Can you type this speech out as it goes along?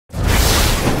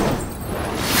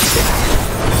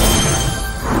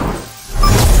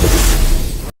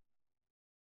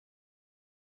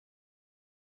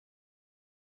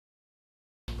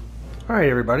Alright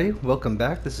everybody, welcome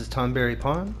back. This is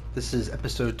TonberryPawn. This is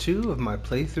episode 2 of my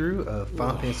playthrough of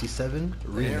Final Fantasy 7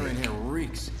 The air in Remake. here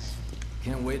reeks.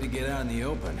 Can't wait to get out in the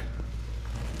open.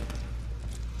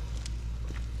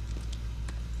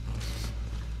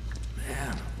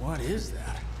 Man, what is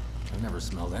that? I've never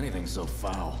smelled anything so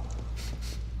foul.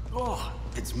 Oh,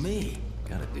 it's me.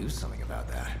 Gotta do something about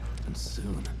that. And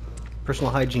soon. Personal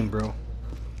hygiene, bro.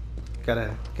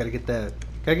 Gotta get that.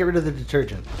 Gotta get rid of the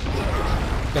detergent.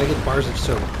 Gotta get bars of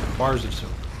soap. Bars of soap.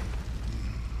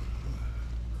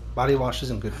 Body wash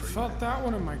isn't good for you. Felt that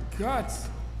one in my guts.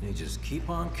 They just keep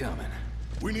on coming.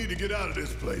 We need to get out of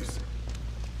this place.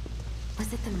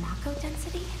 Was it the Mako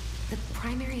density? The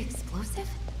primary explosive?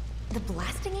 The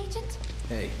blasting agent?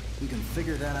 Hey, we can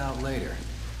figure that out later.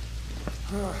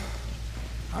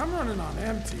 I'm running on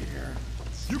empty here.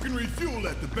 You can refuel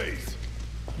at the base.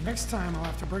 Next time I'll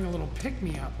have to bring a little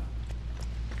pick-me-up.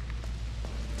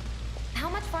 How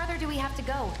much farther do we have to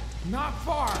go? Not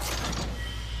far.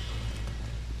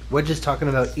 Wedge is talking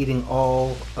about eating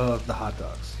all of the hot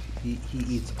dogs. He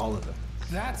eats all of them.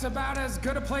 That's about as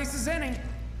good a place as any.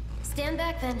 Stand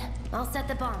back then. I'll set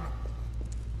the bomb.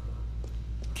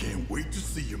 Can't wait to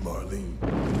see you, Marlene.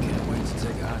 Can't wait to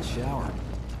take a hot shower.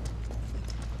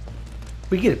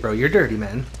 We get it, bro. You're dirty,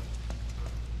 man.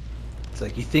 It's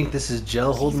like, you think this is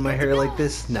gel holding my hair like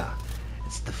this? Nah.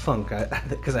 It's the funk,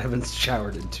 because I haven't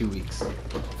showered in 2 weeks.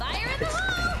 Fire in the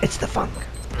hole! It's the funk.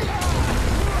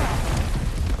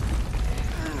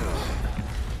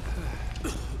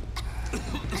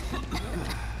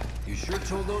 You sure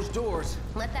told those doors.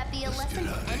 Let that be a lesson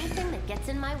to anything that gets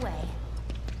in my way.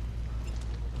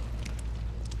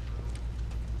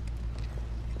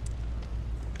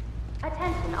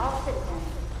 Attention all citizens.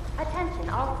 Attention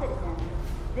all citizens.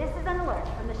 This is an alert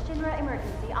from the Shinra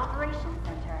Emergency Operations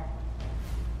Center.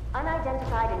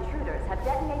 Unidentified intruders have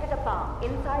detonated a bomb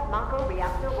inside Mako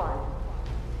Reactor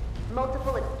 1.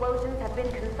 Multiple explosions have been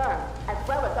confirmed, as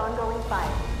well as ongoing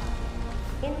fire.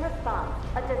 In response,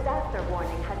 a disaster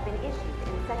warning has been issued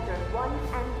in Sectors 1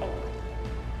 and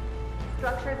 8.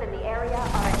 Structures in the area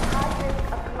are at high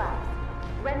risk of collapse,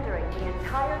 rendering the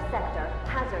entire sector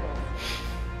hazardous.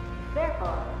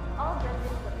 Therefore, all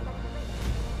residents of Sector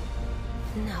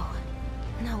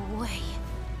 8... No way.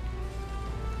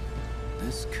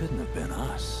 This couldn't have been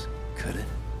us, could it?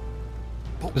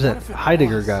 What was that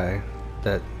Heidegger guy?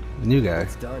 That new guy?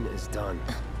 What's done is done.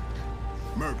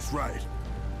 Merc's right.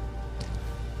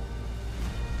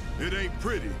 It ain't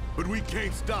pretty, but we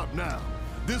can't stop now.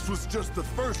 This was just the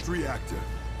first reactor,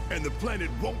 and the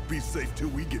planet won't be safe till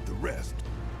we get the rest.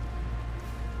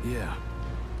 Yeah.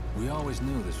 We always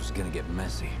knew this was gonna get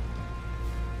messy.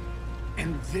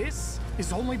 And this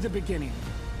is only the beginning.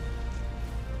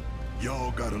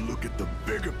 Y'all gotta look at the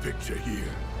bigger picture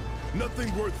here.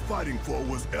 Nothing worth fighting for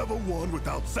was ever won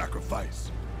without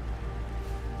sacrifice.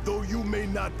 Though you may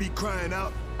not be crying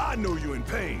out, I know you're in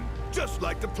pain, just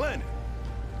like the planet.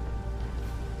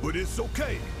 But it's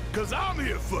okay, cause I'm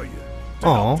here for you. To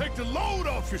help take the load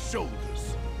off your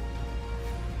shoulders.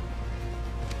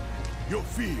 Your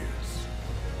fears,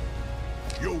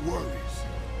 your worries,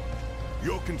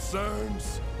 your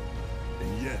concerns,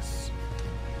 and yes,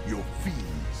 your fees.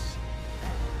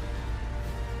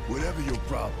 Whatever your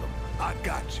problem, I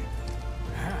got you.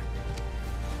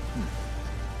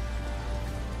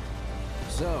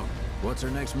 So, what's our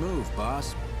next move,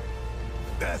 boss?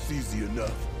 That's easy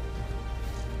enough.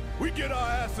 We get our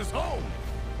asses home.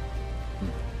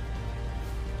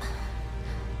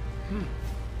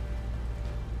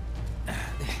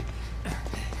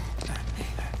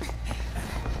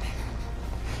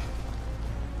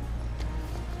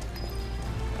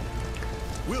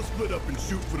 We'll split up and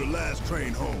shoot for the last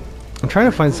train home. I'm trying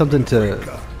to find something to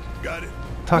Got it?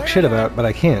 talk shit about, but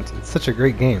I can't. It's such a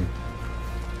great game.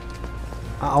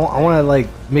 I want to like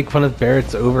make fun of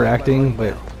Barrett's overacting,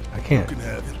 but I You can't can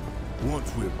have it once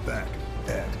we're back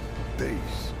at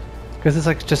base. because it's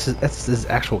like that's his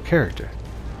actual character.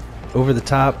 Over the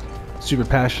top, super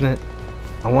passionate.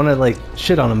 I want to like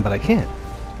shit on him, but I can't.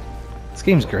 This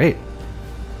game's great.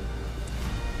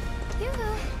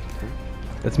 Yoo-hoo.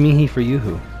 That's me, he for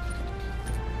you-hoo.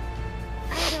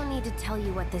 I don't need to tell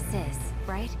you what this is,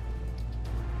 right?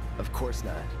 Of course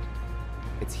not.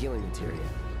 It's healing materia.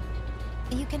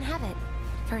 You can have it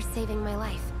for saving my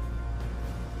life.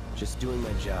 Just doing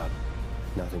my job.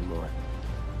 Nothing more.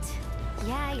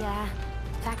 Yeah.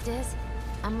 Fact is,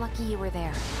 I'm lucky you were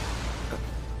there.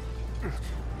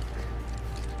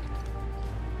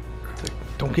 It's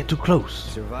like, don't get too close.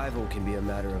 Survival can be a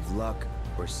matter of luck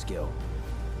or skill.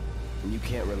 And you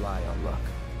can't rely on luck.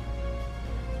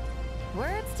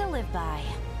 Words to live by.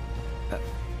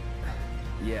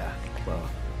 Yeah, Well,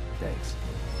 thanks.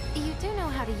 You do know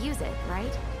how to use it,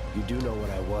 right? You do know what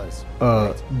I was.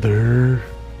 There.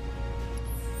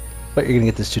 But you're gonna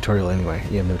get this tutorial anyway.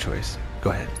 You have no choice.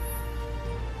 Go ahead.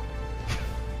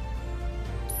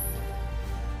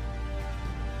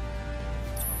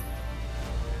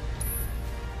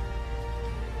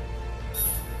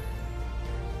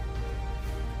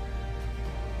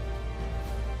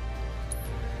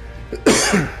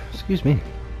 Excuse me.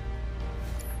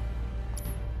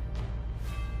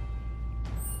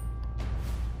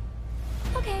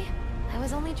 Okay, I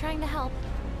was only trying to help.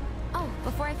 Oh,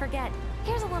 before I forget,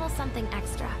 here's a little something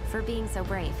extra for being so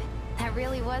brave. That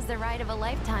really was the ride of a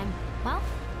lifetime. Well,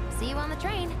 see you on the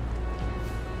train.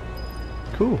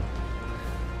 Cool.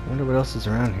 I wonder what else is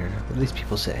around here. What do these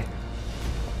people say?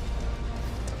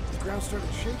 The ground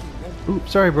started shaking, then Oops,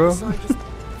 sorry, bro. the sign just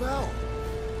fell.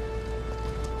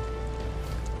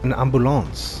 An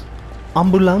ambulance.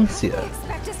 Ambulancia.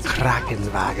 Expect us to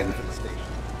Krankenwagen.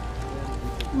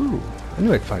 Ooh, I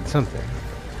knew I'd find something.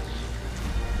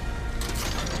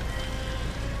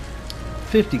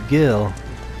 50 gil.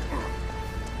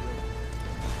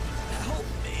 Help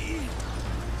me.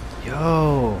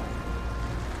 Yo.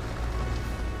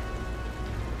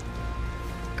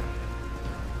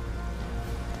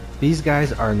 These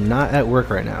guys are not at work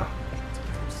right now.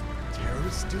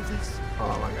 Terrorists do this?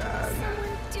 Oh my god.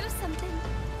 Someone do something.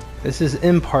 This is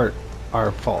in part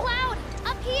our fault. Cloud!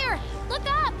 Up here! Look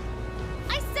up!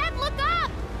 I said look up!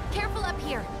 Careful up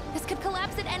here. This could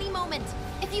collapse at any moment.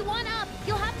 If you want up,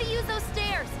 you'll have to use those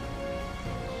stairs.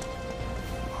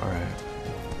 Alright.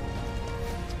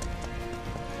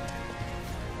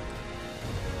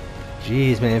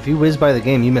 Jeez, man, if you whiz by the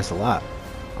game, you miss a lot.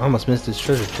 I almost missed his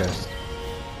treasure chest.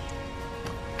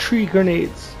 Tree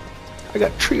grenades. I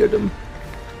got 3 of them.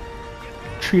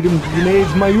 Treat them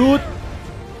grenades, my youth.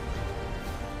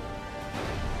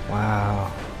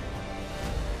 Wow.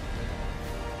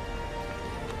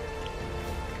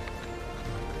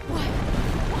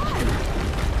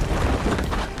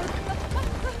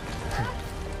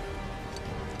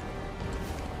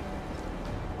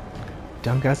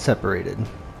 Done got separated.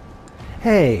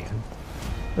 Hey,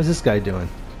 what's this guy doing?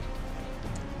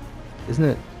 Isn't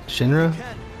it Shinra?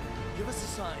 Ken, give us a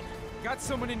sign. Got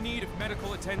someone in need of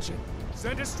medical attention.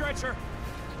 Send a stretcher.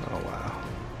 Oh wow.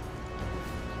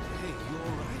 Hey, you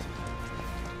alright?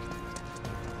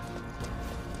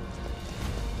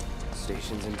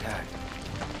 Station's intact.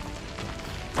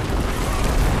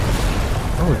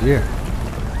 Oh dear.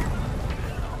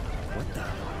 What the?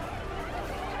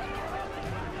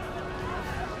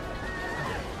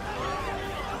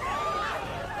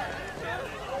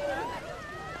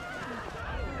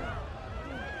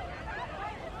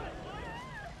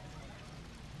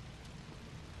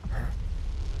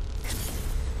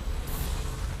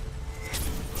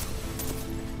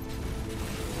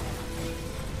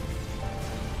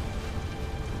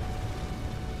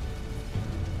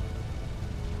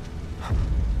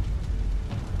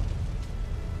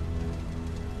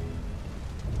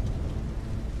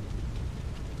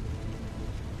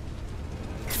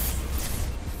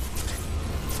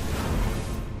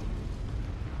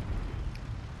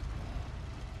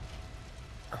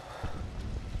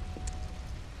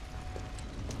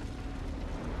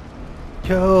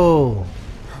 Yo.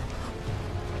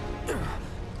 What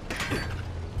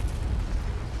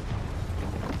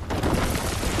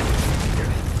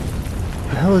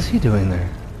the hell is he doing there?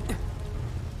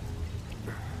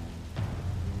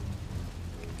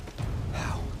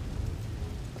 How?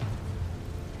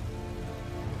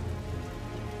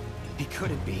 He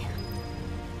couldn't be.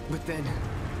 But then...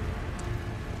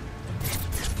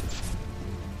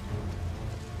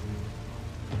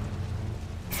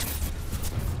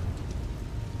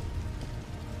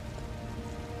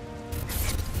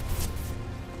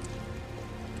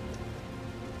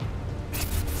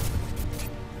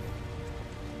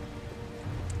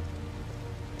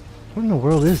 What in the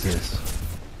world is this?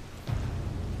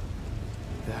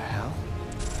 The hell?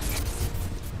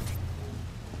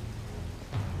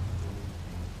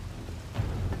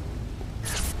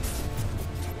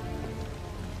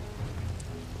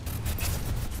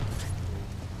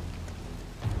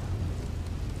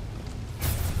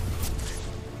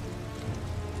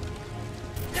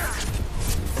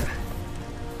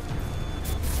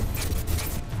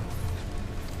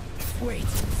 Wait.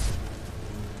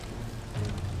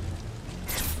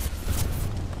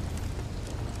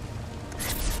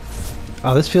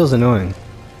 Oh, this feels annoying.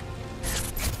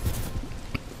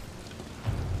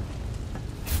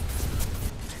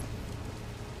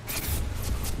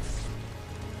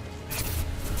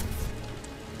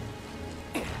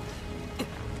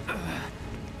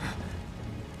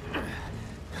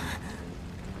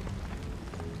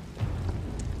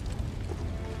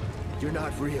 You're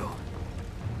not real.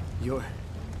 You're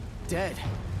dead.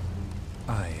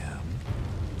 I am.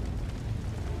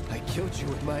 I killed you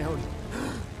with my own...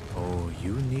 Oh,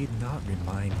 you need not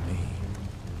remind me.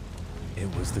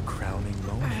 It was the crowning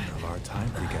moment of our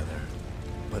time together.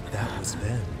 But that was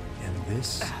then, and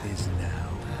this is now.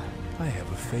 I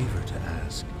have a favor to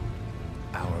ask.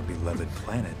 Our beloved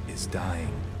planet is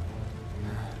dying.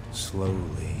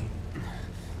 Slowly.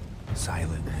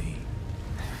 Silently.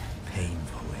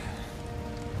 Painfully.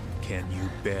 Can you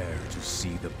bear to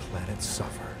see the planet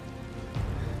suffer?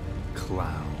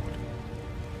 Cloud.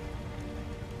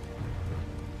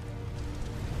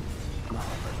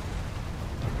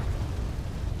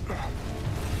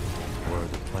 Were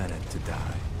the planet to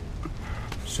die,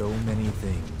 so many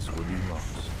things would be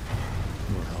lost.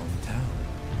 Your hometown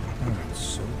burned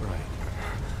so bright.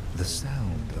 The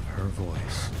sound of her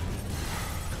voice,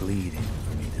 pleading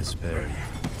for me to spare you.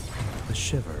 The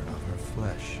shiver of her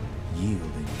flesh,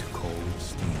 yielding to cold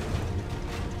steel.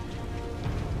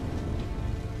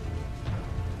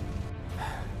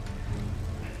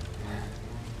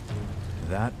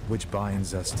 That which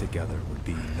binds us together would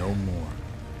be no more,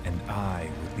 and I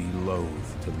would be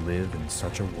loath to live in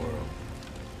such a world,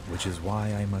 which is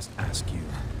why I must ask you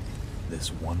this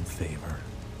one favor.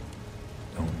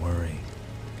 Don't worry,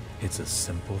 it's a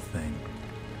simple thing.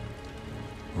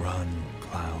 Run,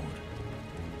 Cloud.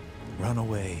 Run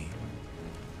away.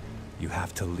 You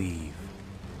have to leave.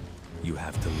 You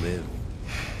have to live.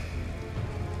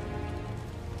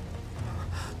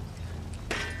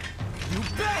 You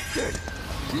bastard!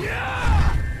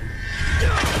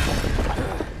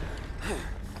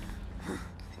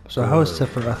 So how is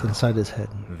Sephiroth inside his head?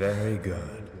 Very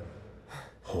good.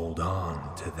 Hold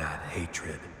on to that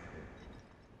hatred.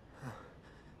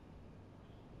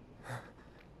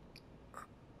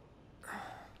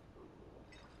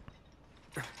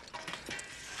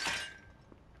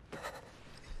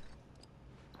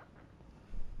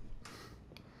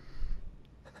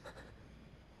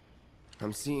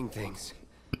 I'm seeing things.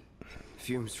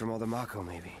 Fumes from all the Mako,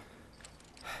 maybe.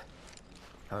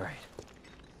 All right.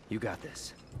 You got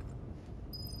this.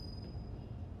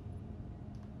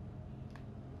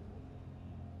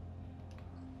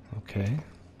 Okay.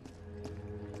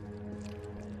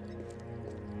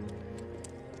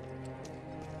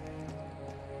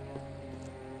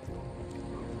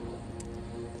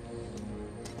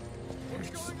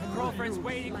 Girlfriend's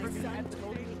waiting for me.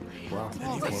 Well, you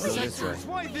can't go this way.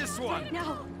 Why this one?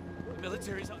 No, The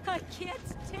military's on. I can't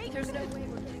take There's no way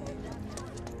we're getting that.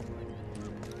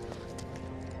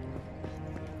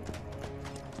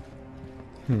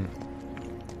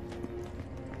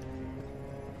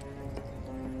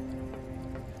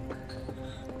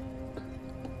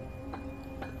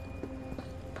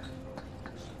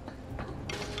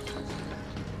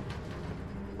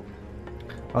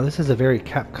 Oh, this has a very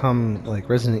Capcom, like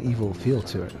Resident Evil feel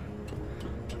to it.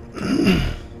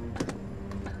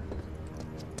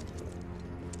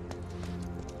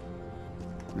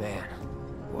 Man,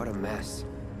 what a mess.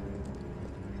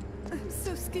 I'm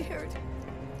so scared.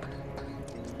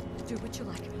 Do what you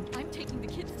like. I'm taking the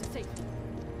kids to safety.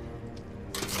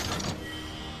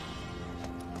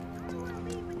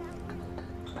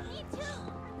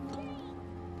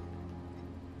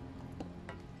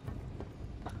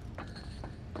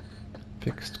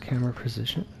 Fixed camera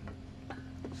position.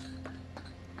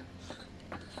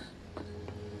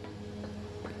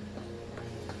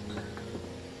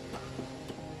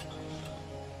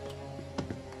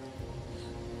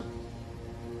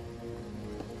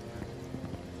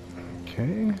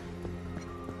 Okay.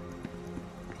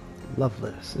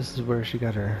 Loveless. This is where she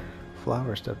got her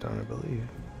flower stepped on, I believe.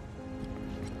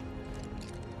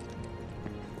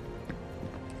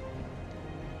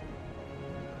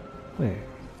 Wait.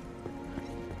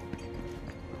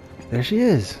 There she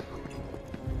is.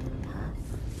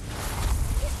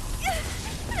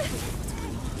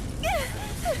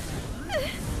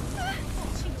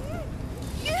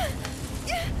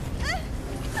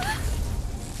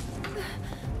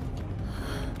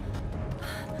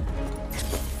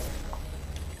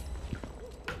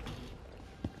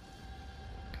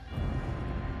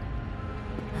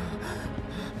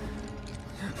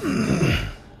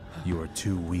 You are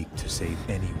too weak to save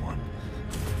anyone.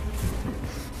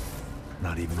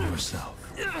 Not even yourself.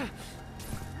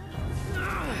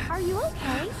 Are you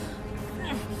okay?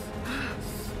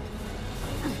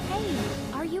 Hey,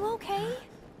 are you okay?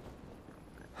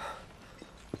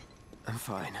 I'm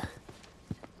fine.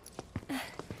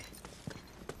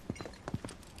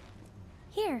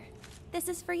 Here, this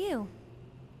is for you.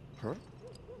 Huh?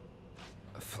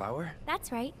 A flower?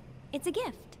 That's right. It's a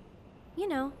gift. You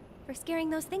know, for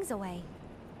scaring those things away.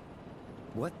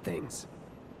 What things?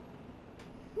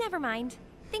 Never mind.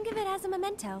 Think of it as a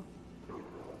memento.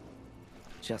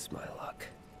 Just my luck.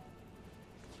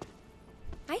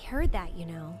 I heard that, you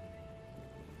know.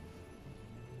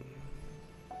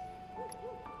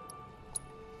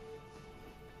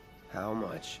 How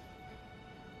much?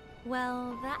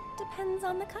 Well, that depends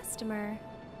on the customer.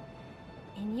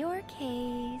 In your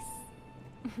case...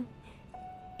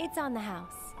 it's on the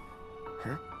house.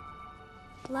 Huh?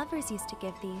 Lovers used to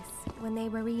give these when they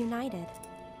were reunited.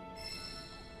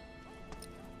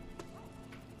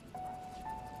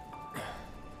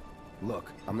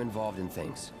 Look, I'm involved in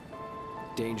things.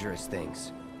 Dangerous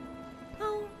things.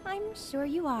 Oh, I'm sure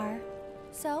you are.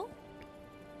 So?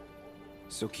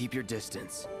 So keep your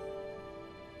distance.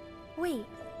 Wait,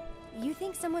 you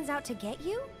think someone's out to get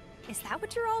you? Is that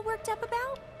what you're all worked up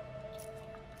about?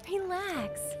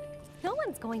 Relax. No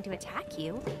one's going to attack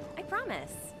you. I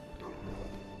promise.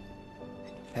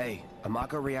 Hey, a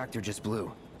Mako reactor just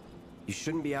blew. You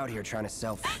shouldn't be out here trying to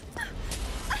selfie.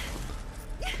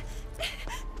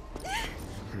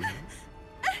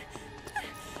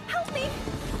 Help me!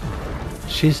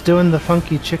 She's doing the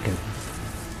funky chicken.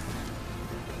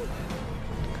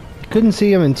 You couldn't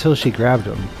see him until she grabbed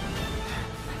him.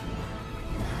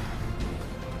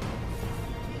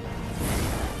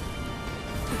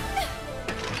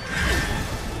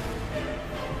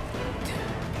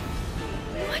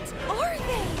 What are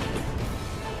they?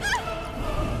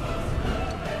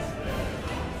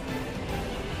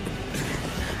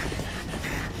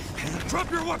 Drop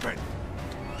your weapon!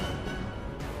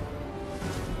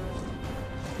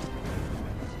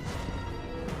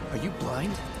 Are you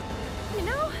blind? You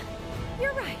know,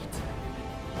 you're right.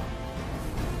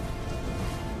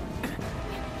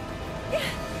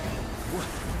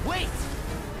 Wait!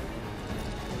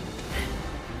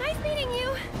 Nice meeting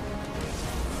you.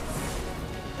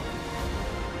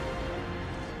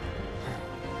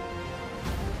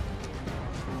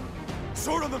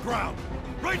 Sword on the ground!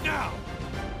 Right now!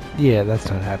 Yeah, that's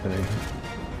not happening.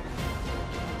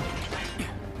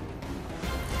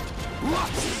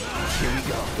 Here we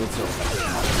go. It's over.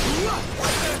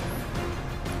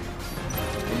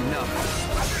 Enough.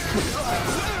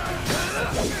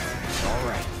 All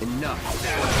right, enough.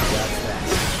 That's that.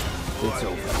 It's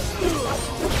over.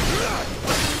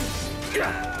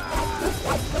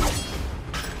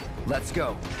 Let's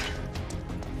go.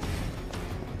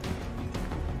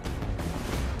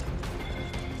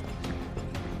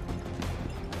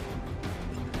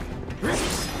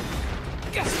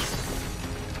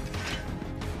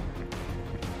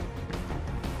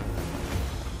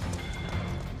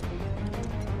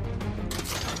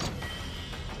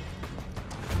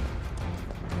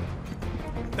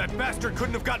 That bastard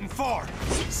couldn't have gotten far!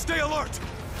 Stay alert!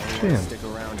 Damn. Stick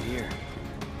around here.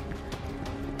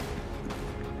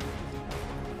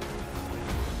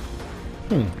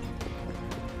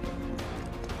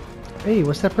 Hey,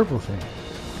 what's that purple thing?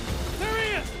 There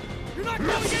he is! You're not going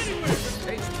anywhere!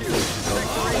 HQ,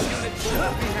 Sector 8 Unit 4,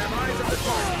 we have eyes on the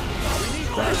target. We need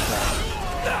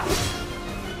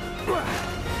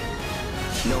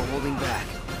No holding back.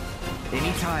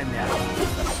 Any time now.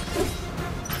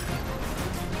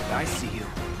 I see you.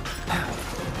 Enough.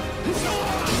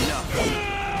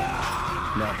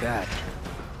 Not bad.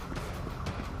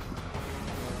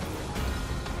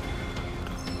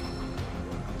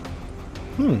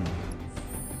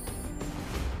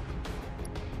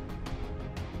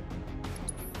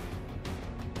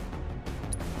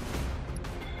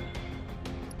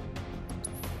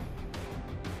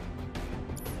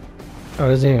 Oh, it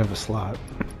doesn't even have a slot.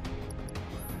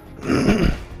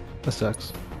 That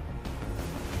sucks.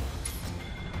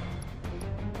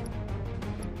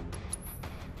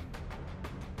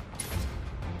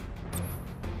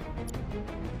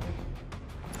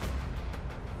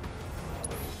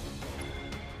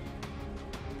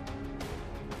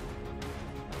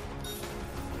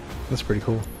 That's pretty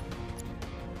cool.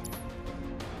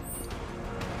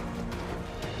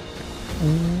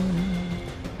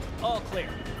 All clear.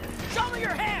 Show me your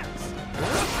hands!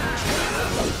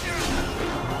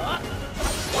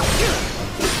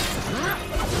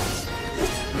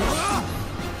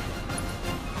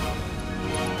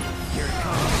 Here it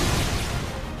comes.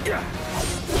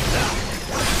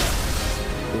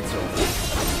 It's over.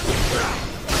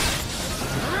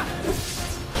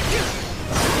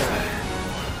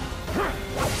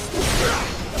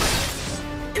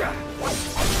 You're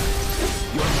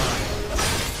mine.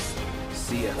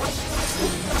 See ya.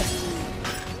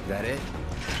 That it?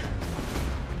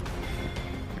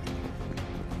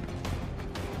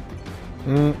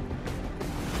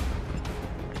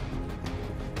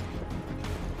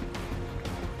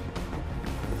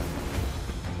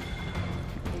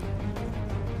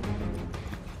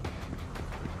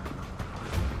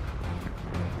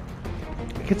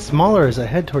 gets smaller as I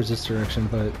head towards this direction,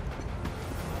 but...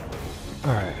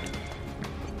 Alright.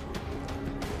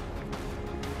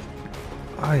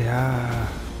 Oh yeah.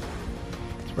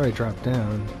 That's where I dropped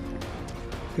down.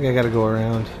 I think I gotta go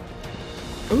around.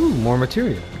 Ooh, more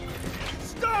material.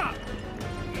 Stop!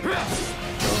 Let's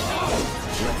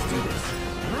do this.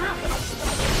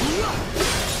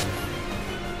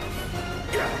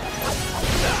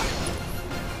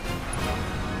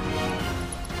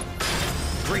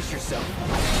 Brace yourself.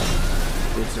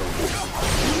 It's over.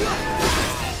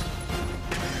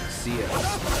 See ya.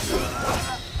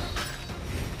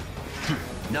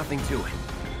 Nothing to it.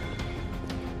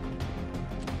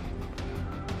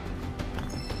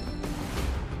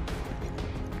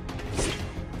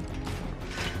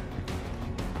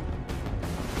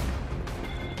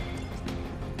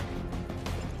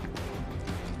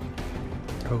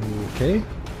 Okay.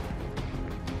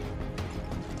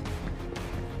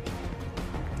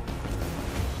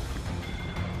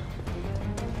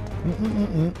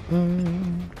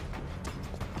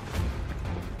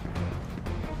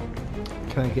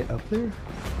 Can I get up there?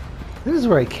 This is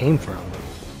where I came from.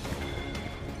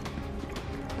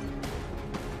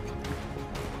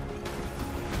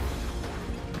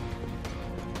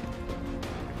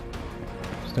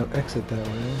 There's no exit that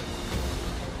way.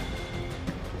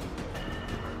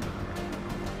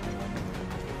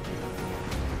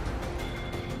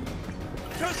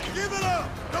 Just give it up!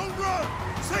 Don't run!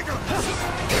 Take her!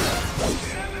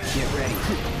 Get ready.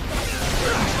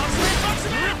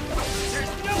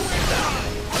 There's nowhere to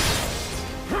hide!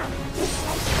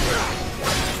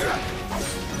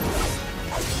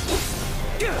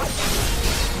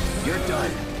 You're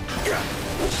done.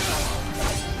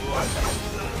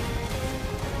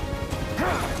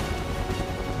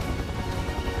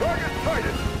 Target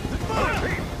sighted!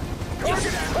 Repeat!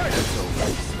 Target sighted!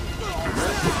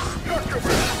 Structure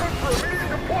bridge set for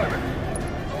immediate deployment!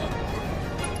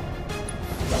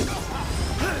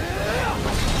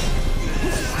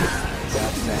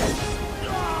 That's that.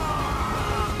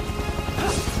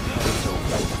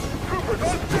 Troopers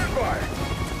on standby!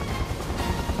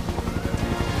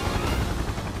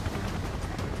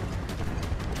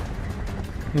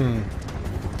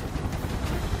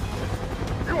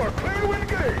 You are clear to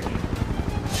engage!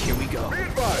 Here we go. Be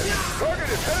advised, target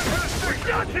is headed for the station!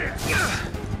 Got here!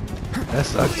 That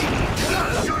sucks.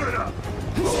 Good enough!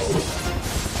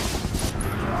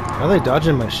 How are they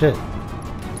dodging my shit?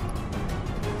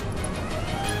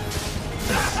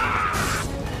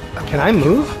 Can I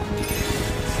move?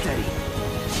 Steady.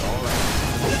 All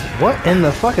right. What in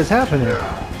the fuck is happening?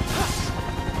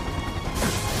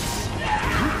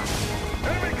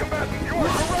 Enemy combatant, you are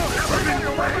surrounded! Bring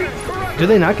your weapon and surrender! Do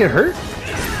they not get hurt?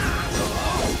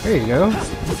 There you go.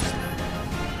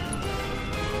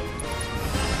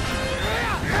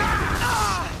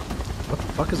 What the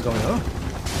fuck is going on?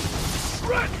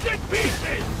 Rats in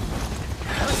pieces!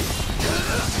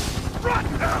 Rot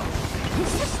now!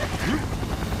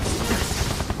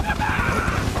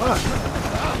 Fuck.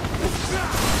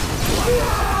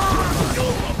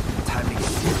 Time to get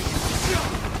serious.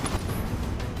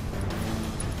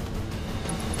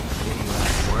 Any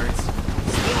last words?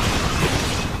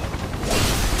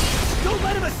 Don't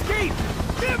let him escape!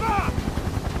 Give up!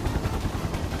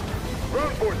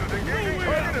 Ground forces engaging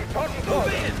target in Totten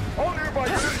Plaza. All nearby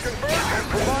units converge and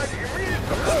provide immediate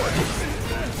support.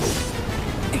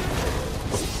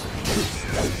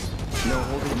 No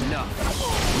holding enough.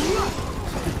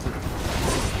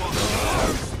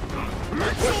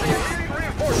 Requesting immediate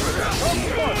reinforcement at Totten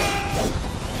Plaza.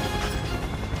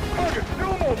 Target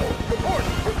still mobile. Support.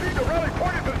 Proceed to rally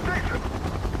point at the station.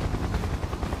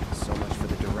 So much for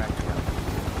the direct route.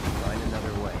 Find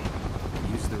another way.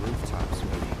 Use the rooftops,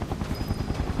 maybe.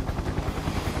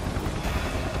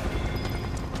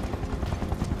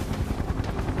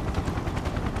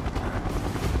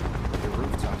 The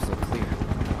rooftops look clear.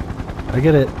 I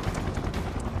get it.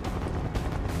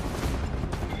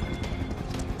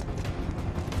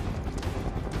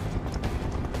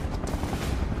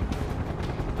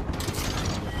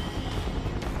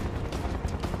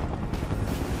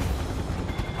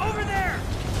 Over there!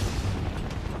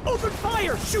 Open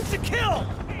fire! Shoot to kill!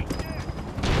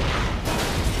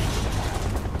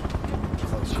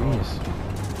 Close call. Jeez.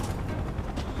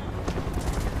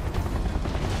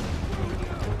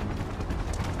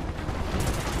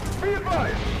 Be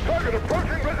advised! Target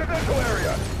approaching residential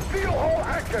area! Seal all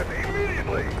access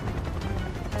immediately!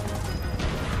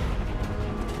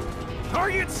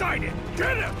 Target sighted!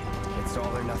 Get him! It's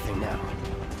all or nothing now.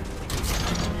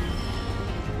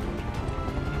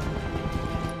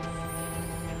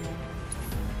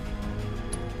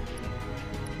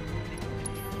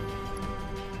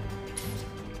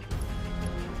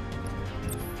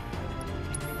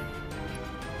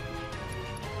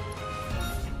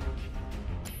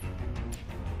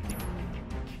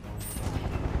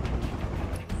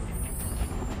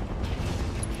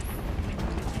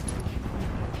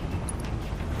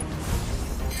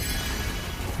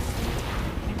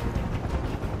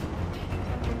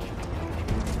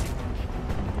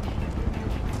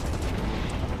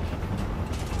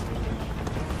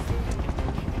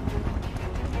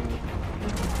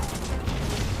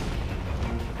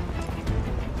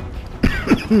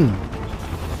 Excuse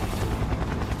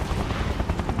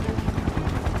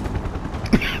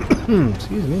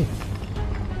me.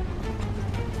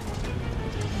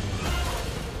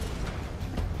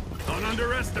 Don't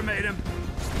underestimate him.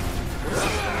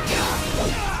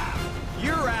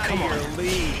 You're out of your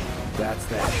league. That's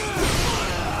that.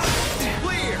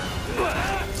 Clear.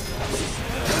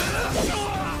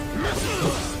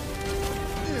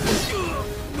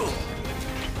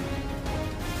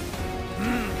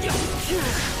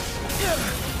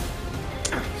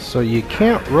 So you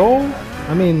can't roll?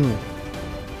 I mean,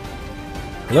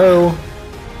 hello? I'll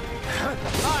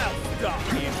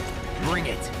stop you. Bring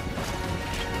it.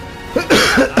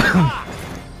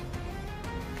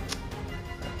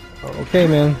 Okay,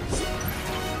 man.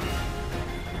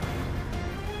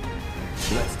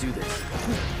 Let's do this.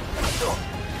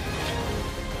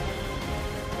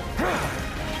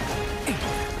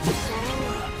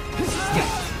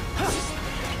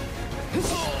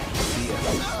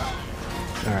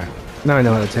 Alright. Now I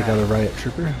know how to take out a riot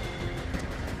trooper.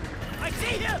 I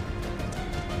see him.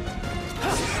 All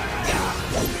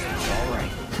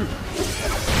right.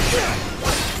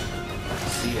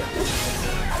 See ya.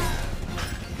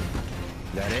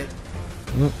 That it?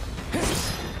 Nope.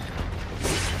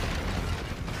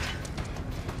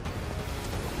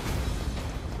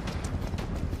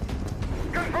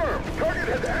 Confirmed. Target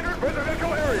has entered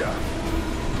residential area.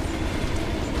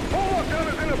 Full lockdown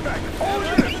is in effect. All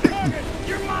units. Target,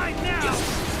 you're mine now.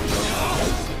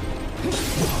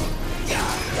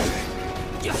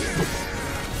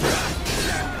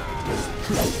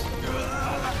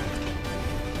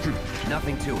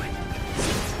 Nothing to it.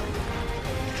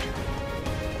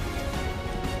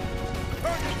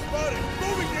 Target spotted.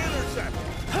 Moving to intercept.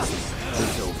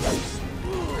 It's over.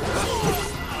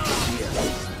 See ya.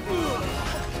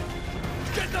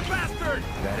 Get the bastard.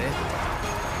 That it?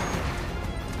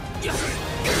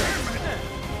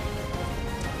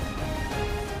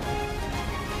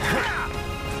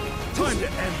 Time to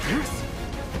end this.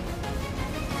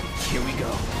 Here we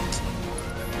go.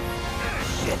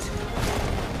 Shit.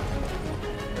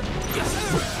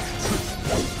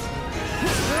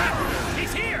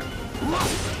 He's here.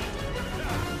 Let's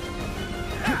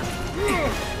do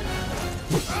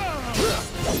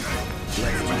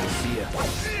it. See ya.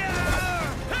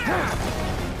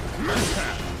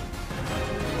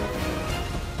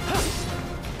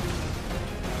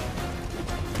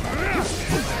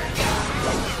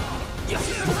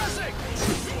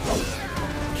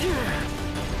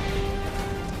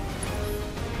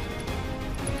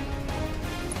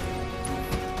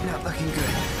 Not looking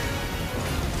good.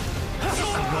 I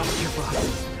won't give up.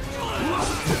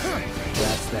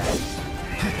 That's that.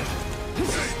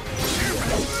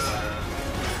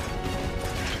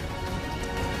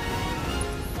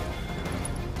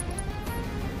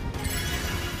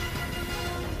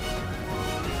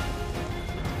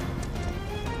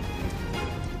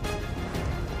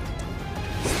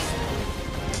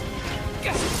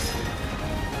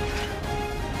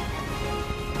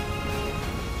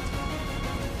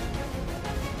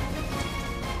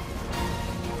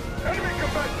 Enemy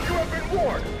combatants, you have been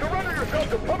warned. Surrender yourself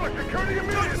to public security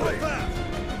immediately.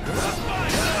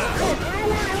 Come,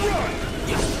 nowhere to run.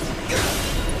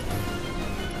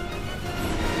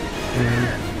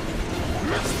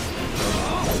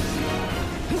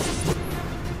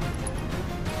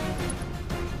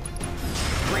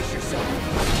 Brace yourself.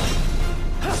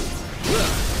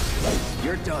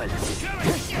 You're done.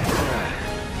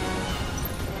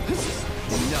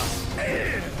 Enough.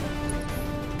 It's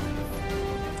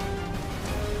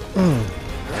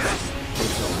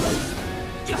over.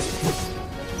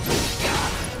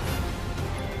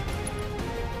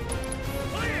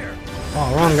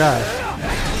 Oh, wrong guy.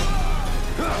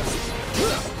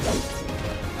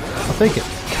 I'll take it.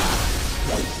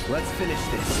 Let's finish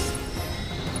this.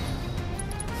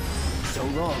 So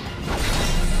long.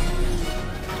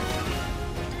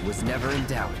 Was never in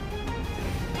doubt.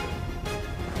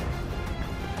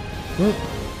 Oop.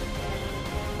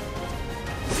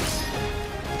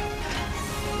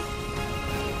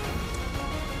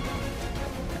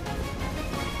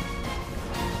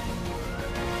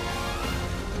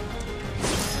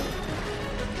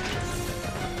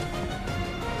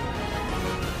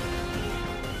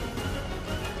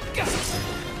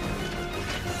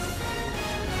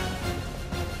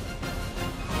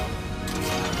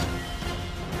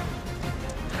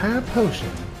 Have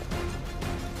potion.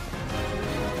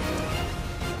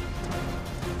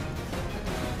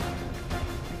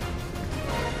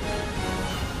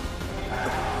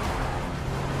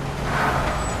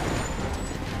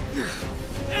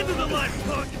 End of the line,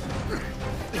 punk.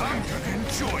 Time to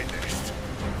enjoy this.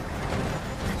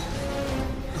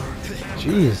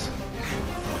 Jeez.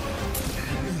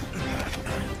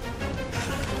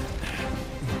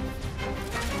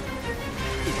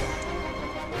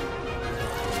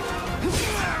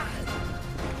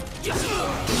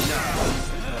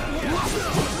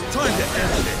 Time to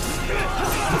end this.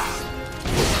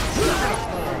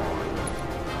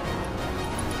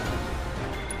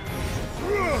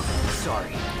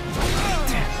 Sorry.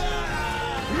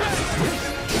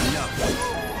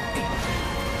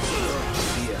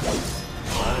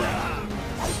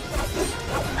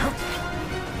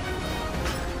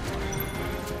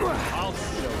 I'll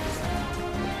show you.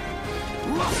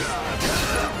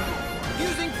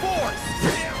 Using force!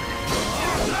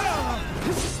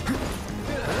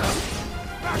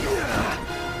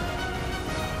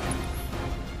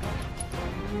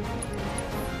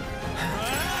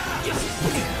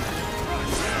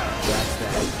 That's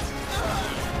that.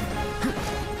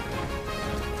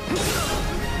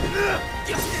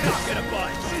 Not gonna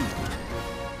budge.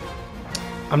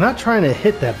 I'm not trying to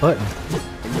hit that button.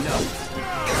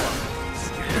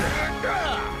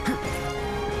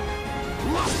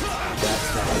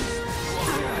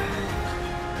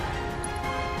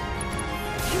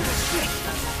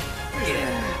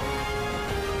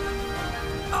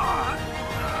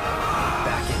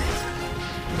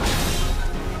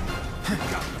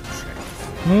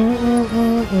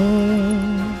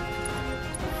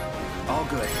 All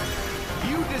good.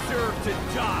 You deserve to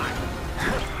die.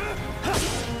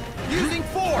 Using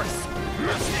force!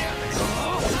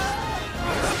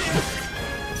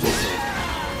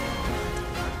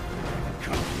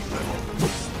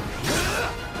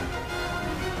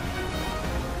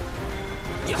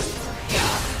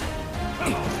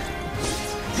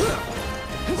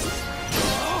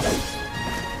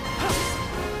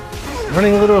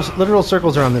 Running literal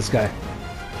circles around this guy.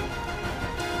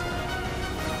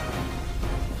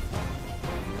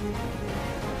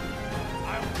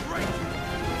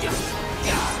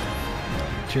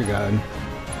 Dear God.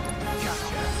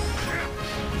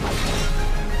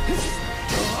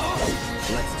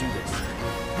 Let's do this.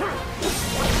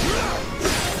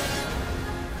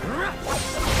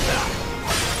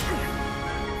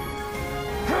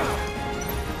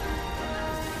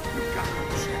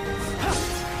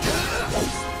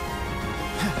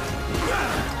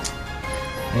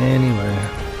 Anyway.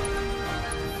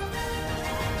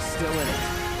 Still in it.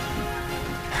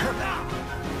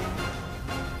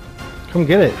 Come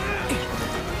get it.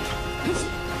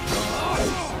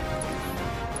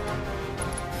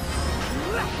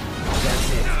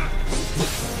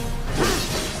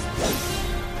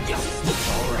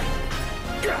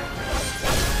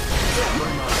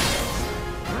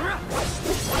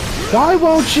 Why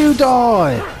won't you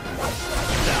die?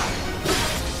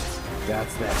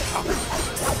 That's that.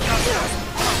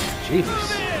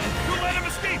 Jesus. Don't let him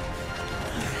escape!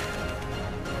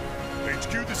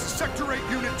 HQ, this is Sector 8,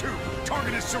 Unit 2.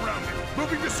 Target is surrounded.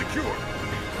 Moving to secure.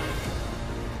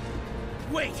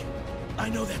 Wait! I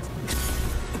know that.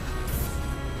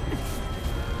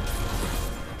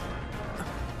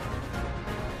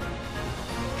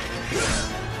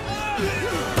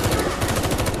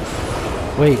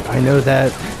 Wait, I know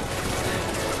that.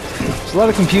 There's a lot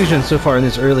of confusion so far in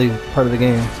this early part of the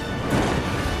game.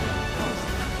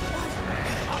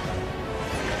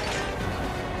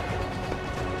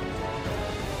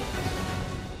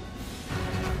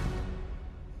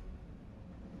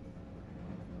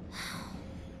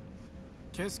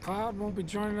 Guess Cloud won't be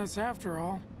joining us after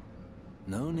all.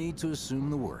 No need to assume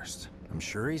the worst. I'm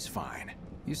sure he's fine.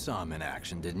 You saw him in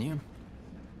action, didn't you?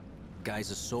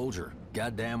 Guy's a soldier.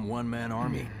 Goddamn one-man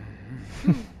army.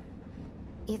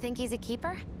 You think he's a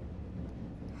keeper?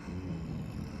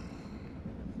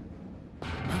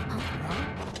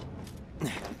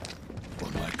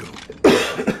 One might go.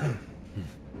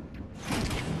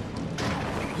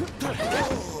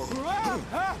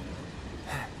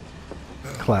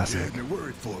 Classic. You had me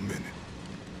worried for a minute.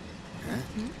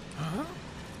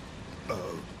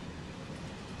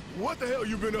 What the hell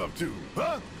you been up to,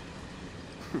 huh?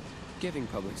 Giving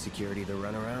public security the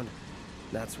runaround.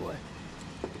 That's what.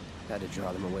 Had to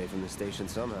draw them away from the station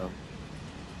somehow.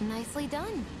 Nicely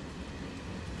done.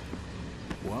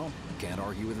 Well, can't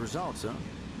argue with results, huh?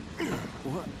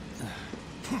 What?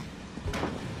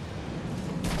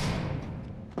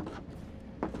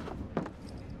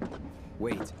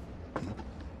 Wait.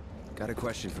 Got a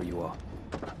question for you all.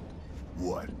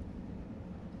 What?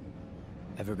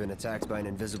 Ever been attacked by an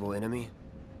invisible enemy?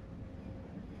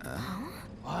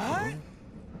 What?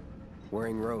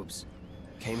 Wearing robes.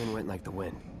 Came and went like the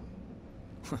wind.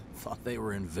 Thought they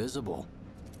were invisible.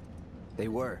 They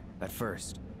were, at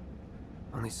first.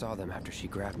 Only saw them after she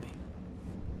grabbed me.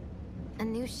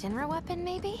 new Shinra weapon,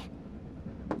 maybe?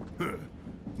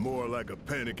 More like a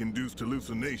panic-induced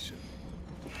hallucination.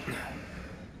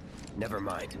 Never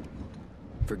mind.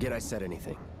 Forget I said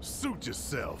anything. Suit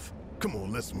yourself. Come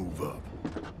on, let's move up.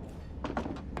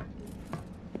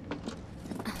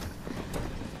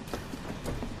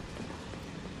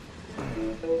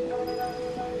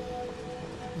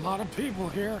 A lot of people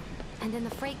here. And in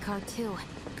the freight car, too.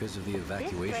 Because of the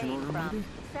evacuation order, maybe?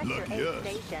 Lucky us.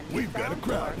 We've got a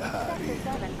crowd to hide in.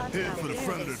 Head for the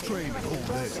front of the train and hold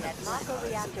there. At Mako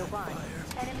Reactor 1,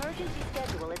 an emergency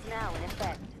schedule is now in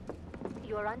effect.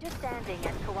 Your understanding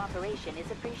and cooperation is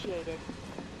appreciated.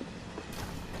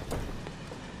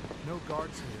 No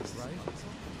guards here, right?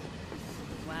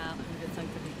 Wow, it's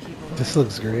like the people. This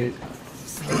looks great.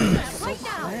 So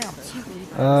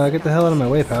cramped. Get the hell out of my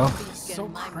way, pal. So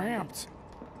cramped.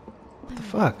 What the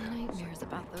fuck? Nightmares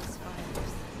about those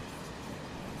fires.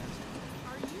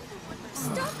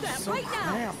 Stop that So right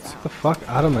now! cramped. Get the fuck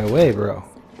out of my way, bro.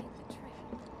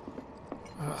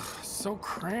 Ugh, so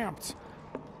cramped.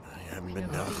 I haven't been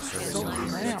down this road So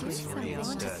since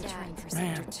cramped.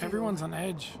 Man, everyone's on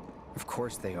edge. Of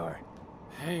course they are.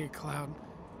 Hey, Cloud.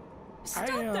 Stop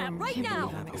that right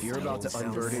now! If you're about to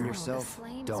unburden yourself,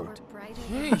 don't.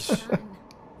 Yeesh.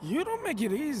 You don't make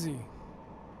it easy.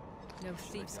 No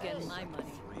thief's getting my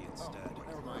money.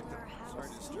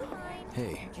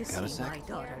 Hey, got a sec?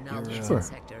 You're Sure.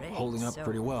 holding up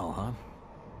pretty well, huh?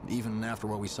 Even after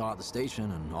what we saw at the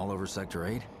station and all over Sector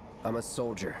 8? I'm a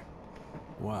soldier.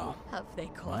 Wow.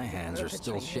 My hands are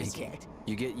still shaking.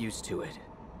 You get used to it.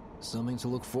 Something to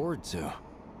look forward to.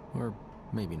 Or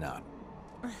maybe not.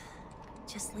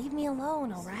 Just leave me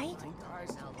alone, all right?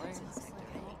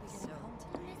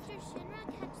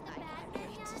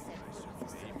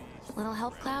 Little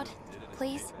help, Cloud?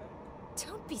 Please?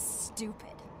 Don't be stupid.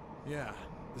 Yeah,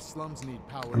 the slums need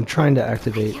power. I'm trying to I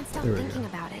activate. can't stop There we thinking go.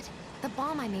 about it. The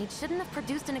bomb I made shouldn't have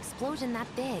produced an explosion that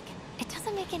big. It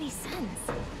doesn't make any sense.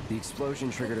 The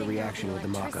explosion triggered a reaction with the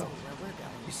Mako.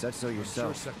 You said so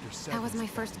yourself. That was my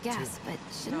first guess, but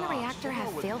shouldn't the reactor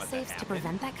have fail-safes to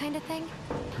prevent that kind of thing?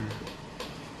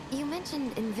 You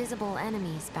mentioned invisible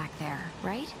enemies back there,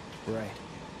 right? Right.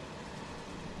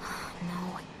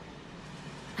 No.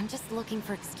 I'm just looking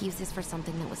for excuses for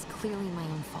something that was clearly my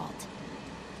own fault.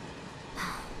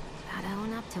 Gotta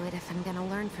own up to it if I'm gonna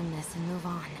learn from this and move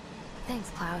on. Thanks,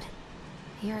 Cloud.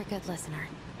 You're a good listener.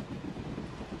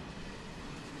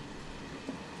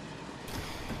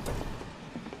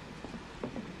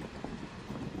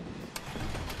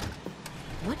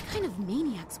 What kind of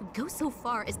maniacs would go so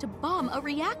far as to bomb a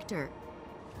reactor?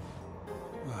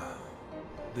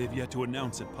 They've yet to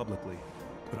announce it publicly,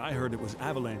 but I heard it was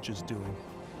Avalanche's doing.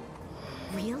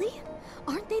 Really?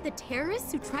 Aren't they the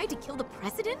terrorists who tried to kill the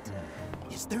president?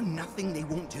 Is there nothing they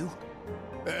won't do?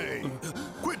 Hey,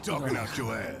 quit talking out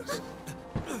your ass.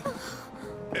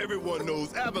 Everyone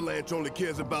knows Avalanche only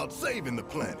cares about saving the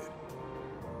planet.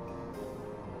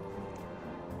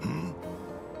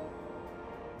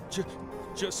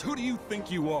 Just who do you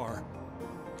think you are?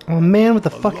 Oh, a man with a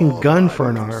fucking gun for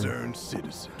an arm. Concerned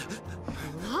citizen.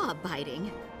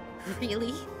 Law-abiding?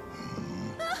 Really?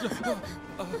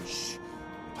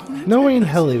 No way in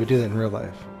hell he would do that in real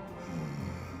life.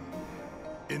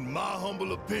 In my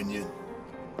humble opinion,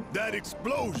 that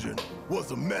explosion was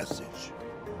a message.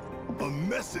 A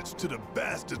message to the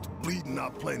bastards bleeding our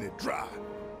planet dry.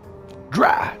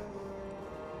 Dry!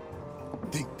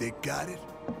 Think they got it?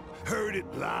 Heard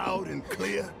it loud and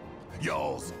clear?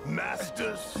 Y'all's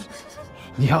masters?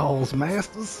 Y'all's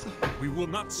masters? We will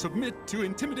not submit to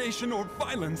intimidation or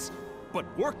violence, but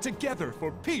work together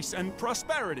for peace and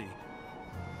prosperity.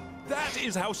 That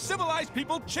is how civilized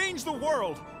people change the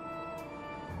world.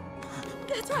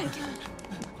 That's right.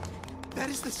 That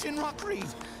is the Shinra Creed.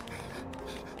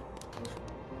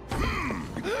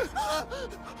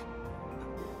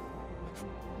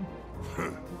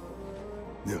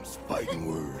 Them's fighting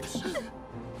words.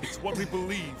 It's what we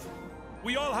believe.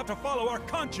 We all have to follow our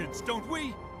conscience, don't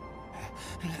we?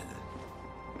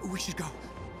 We should go.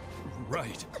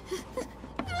 Right.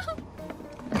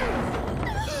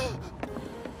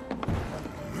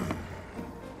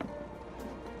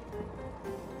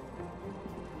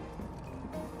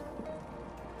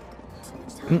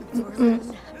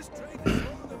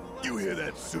 You hear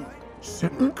that suit?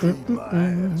 Shinra Creed my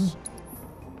ass.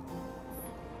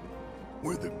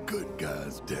 We're the good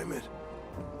guys, damn it.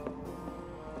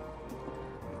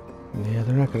 Yeah,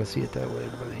 they're not gonna see it that way,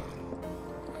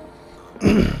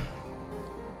 buddy.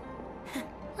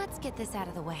 Let's get this out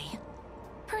of the way.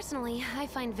 Personally, I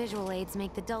find visual aids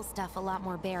make the dull stuff a lot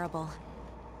more bearable.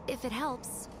 If it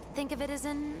helps, think of it as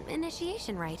an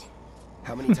initiation rite.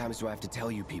 How many times do I have to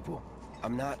tell you people?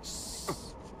 I'm not...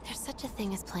 There's such a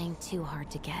thing as playing too hard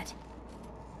to get.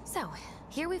 So,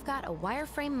 here we've got a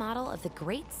wireframe model of the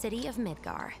great city of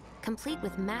Midgar, complete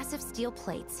with massive steel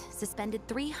plates suspended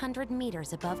 300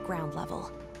 meters above ground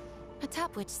level,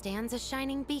 atop which stands a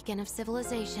shining beacon of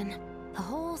civilization. The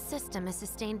whole system is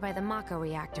sustained by the Mako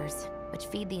reactors, which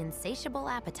feed the insatiable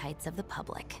appetites of the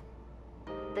public.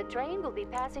 The train will be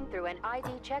passing through an ID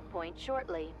checkpoint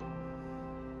shortly.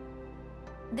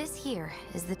 This here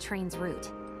is the train's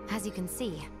route. As you can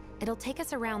see, it'll take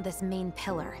us around this main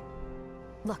pillar.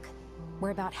 Look,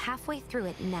 we're about halfway through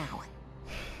it now.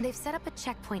 They've set up a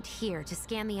checkpoint here to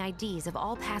scan the IDs of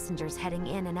all passengers heading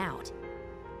in and out.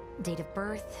 Date of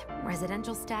birth,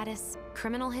 residential status,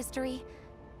 criminal history,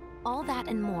 all that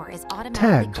and more is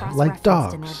automatically tagged like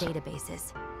cross-referenced in dogs. their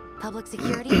databases. Public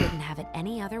security wouldn't have it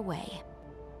any other way.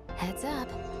 Heads up.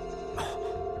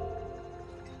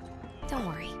 Don't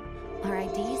worry, our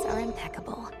IDs are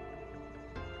impeccable.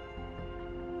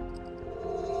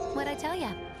 What'd I tell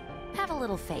ya? Have a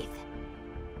little faith.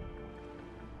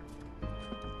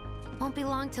 Won't be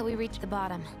long till we reach the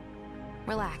bottom.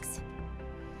 Relax.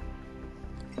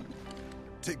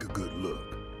 Take a good look.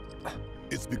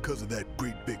 It's because of that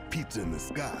great big pizza in the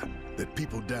sky that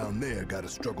people down there gotta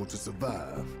struggle to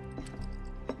survive.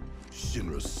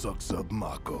 Shinra sucks up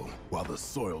Mako, while the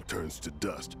soil turns to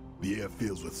dust, the air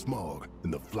fills with smog,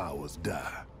 and the flowers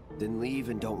die. Then leave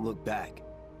and don't look back.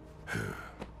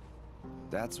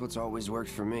 That's what's always worked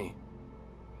for me.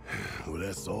 Well,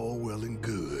 that's all well and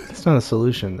good. It's not a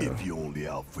solution, though. If you're only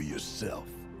out for yourself.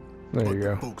 There But you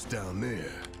go. the folks down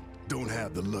there don't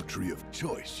have the luxury of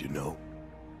choice, you know?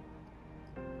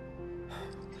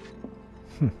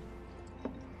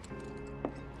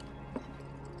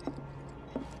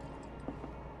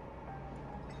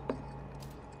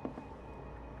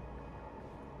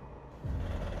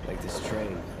 Like this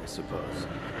train, I suppose.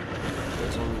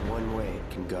 There's only one way it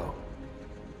can go.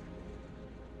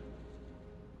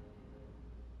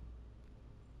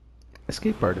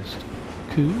 Escape artist.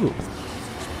 Cool.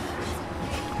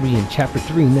 We in chapter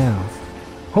 3 now.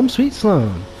 Home sweet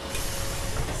Sloan.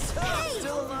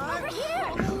 Over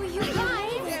here! Oh, you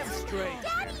guys! Straight.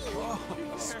 Daddy! Oh,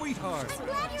 sweetheart. I'm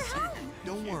glad you're home.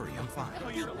 Don't worry, I'm fine.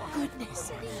 Thank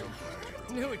goodness.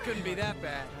 Knew it couldn't be that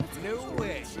bad. No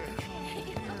way.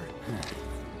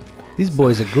 These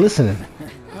boys are glistening.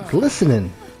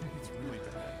 Glistening.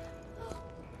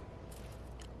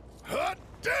 Hot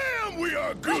damn, we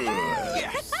are good!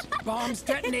 Yes! Bombs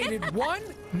detonated 1,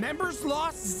 members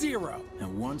lost 0.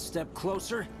 And one step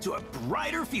closer to a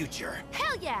brighter future.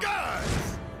 Hell yeah!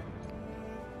 Guys!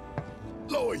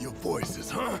 Lower your voices,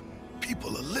 huh?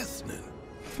 People are listening.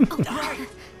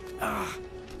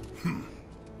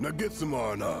 Now get some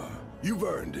R&R. You've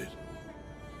earned it.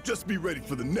 Just be ready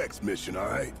for the next mission, all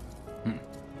right?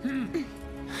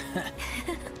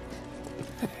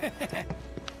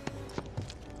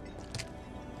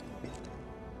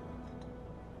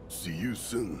 See you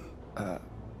soon. At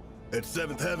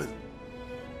 7th Heaven.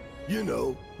 You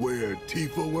know, where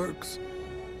Tifa works.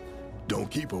 Don't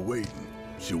keep her waiting.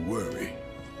 She'll worry.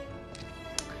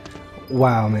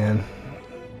 Wow, man.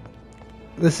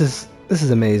 This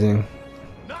is amazing.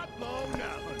 Not long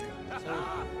now,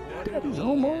 honey. Daddy's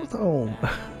almost home.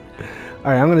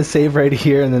 Alright, I'm gonna save right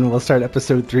here and then we'll start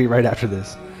episode 3 right after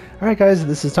this. Alright guys,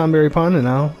 this is TonberryPawn and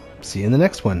I'll see you in the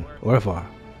next one. Au revoir.